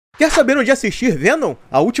Quer saber onde assistir Venom,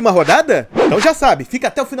 a última rodada? Então já sabe, fica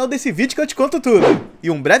até o final desse vídeo que eu te conto tudo.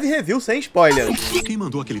 E um breve review sem spoilers. Quem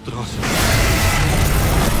mandou aquele troço?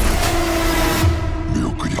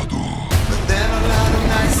 Meu criador.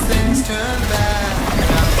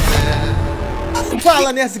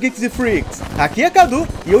 Fala, nerds, geeks e freaks! Aqui é Cadu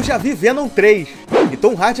e eu já vi Venom 3. E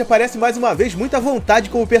Tom Hardy aparece mais uma vez muito à vontade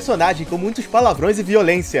como personagem, com muitos palavrões e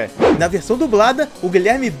violência. E na versão dublada, o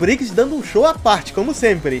Guilherme Briggs dando um show à parte, como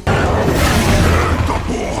sempre. Eita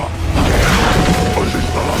porra! Hoje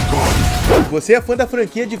está lascado. Você é fã da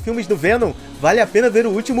franquia de filmes do Venom? Vale a pena ver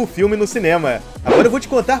o último filme no cinema. Agora eu vou te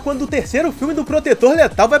contar quando o terceiro filme do Protetor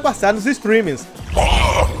Letal vai passar nos streamings.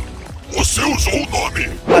 Você usou o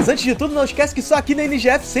nome! Mas antes de tudo, não esquece que só aqui na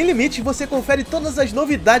NGF Sem Limites você confere todas as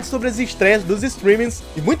novidades sobre as estreias dos streamings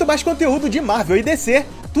e muito mais conteúdo de Marvel e DC,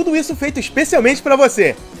 tudo isso feito especialmente pra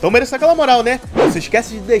você. Então merece aquela moral, né? Não se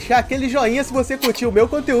esquece de deixar aquele joinha se você curtiu o meu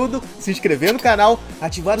conteúdo, se inscrever no canal,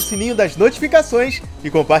 ativar o sininho das notificações e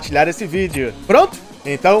compartilhar esse vídeo. Pronto?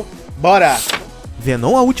 Então, bora!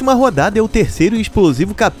 Venom A Última Rodada é o terceiro e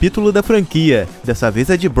explosivo capítulo da franquia. Dessa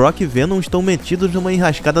vez Ed Brock e Venom estão metidos numa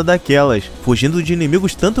enrascada daquelas, fugindo de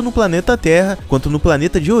inimigos tanto no planeta Terra, quanto no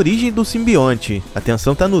planeta de origem do simbionte. A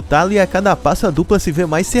tensão tá no talo e a cada passo a dupla se vê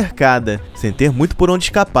mais cercada, sem ter muito por onde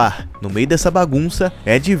escapar. No meio dessa bagunça,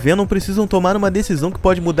 Ed e Venom precisam tomar uma decisão que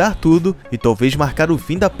pode mudar tudo e talvez marcar o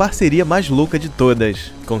fim da parceria mais louca de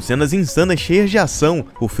todas. Com cenas insanas cheias de ação,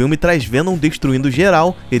 o filme traz Venom destruindo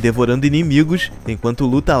geral e devorando inimigos, enquanto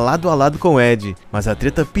luta lado a lado com Ed. Mas a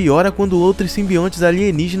treta piora quando outros simbiontes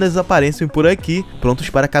alienígenas aparecem por aqui, prontos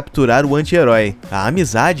para capturar o anti-herói. A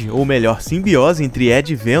amizade, ou melhor, simbiose entre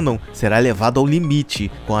Ed e Venom, será levada ao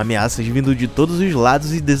limite, com ameaças vindo de todos os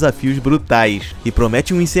lados e desafios brutais. E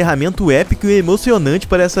promete um encerramento épico e emocionante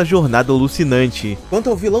para essa jornada alucinante. Quanto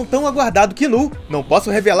ao vilão tão aguardado Knu, não posso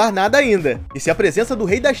revelar nada ainda. E se a presença do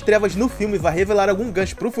Rei das Trevas no filme vai revelar algum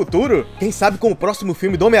gancho pro futuro, quem sabe com o próximo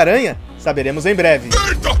filme do Homem-Aranha? Saberemos em breve.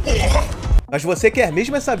 Eita porra! Mas você quer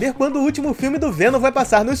mesmo é saber quando o último filme do Venom vai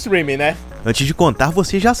passar no streaming, né? Antes de contar,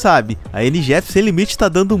 você já sabe, a NGF Sem Limite tá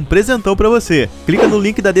dando um presentão pra você. Clica no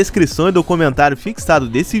link da descrição e do comentário fixado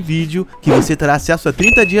desse vídeo que você terá acesso a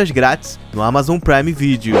 30 dias grátis no Amazon Prime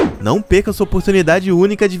Video. Não perca essa oportunidade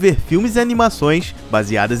única de ver filmes e animações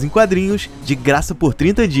baseadas em quadrinhos de graça por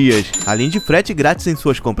 30 dias, além de frete grátis em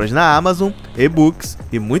suas compras na Amazon, e-books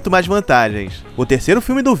e muito mais vantagens. O terceiro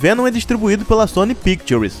filme do Venom é distribuído pela Sony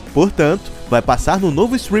Pictures, portanto, vai passar no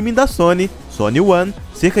novo streaming da Sony One,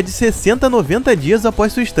 cerca de 60 a 90 dias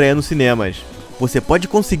após sua estreia nos cinemas. Você pode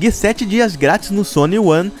conseguir 7 dias grátis no Sony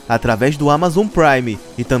One através do Amazon Prime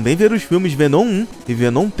e também ver os filmes Venom 1 e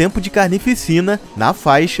Venom Tempo de Carnificina na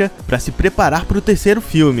faixa para se preparar para o terceiro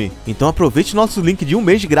filme. Então aproveite nosso link de um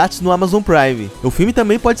mês grátis no Amazon Prime. O filme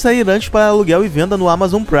também pode sair antes para aluguel e venda no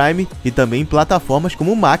Amazon Prime e também em plataformas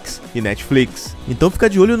como Max e Netflix. Então fica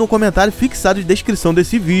de olho no comentário fixado de descrição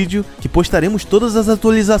desse vídeo que postaremos todas as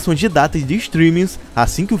atualizações de datas de streamings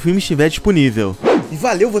assim que o filme estiver disponível. E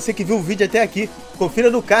valeu você que viu o vídeo até aqui. Confira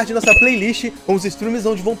no card nossa playlist com os streams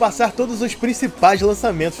onde vão passar todos os principais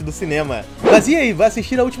lançamentos do cinema. Mas e aí, vai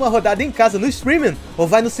assistir a última rodada em casa no streaming ou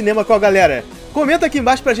vai no cinema com a galera? Comenta aqui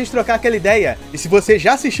embaixo pra gente trocar aquela ideia. E se você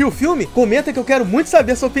já assistiu o filme, comenta que eu quero muito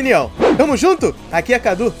saber a sua opinião. Tamo junto? Aqui é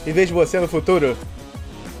Cadu e vejo você no futuro.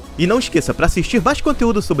 E não esqueça, para assistir mais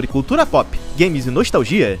conteúdo sobre cultura pop, games e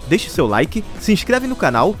nostalgia, deixe seu like, se inscreve no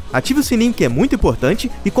canal, ative o sininho que é muito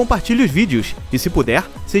importante e compartilhe os vídeos. E se puder,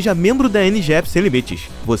 seja membro da NGF Sem Limites.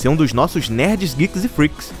 Você é um dos nossos nerds, geeks e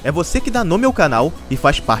freaks. É você que dá nome ao canal e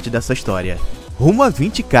faz parte dessa história. Rumo a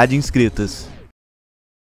 20k de inscritos.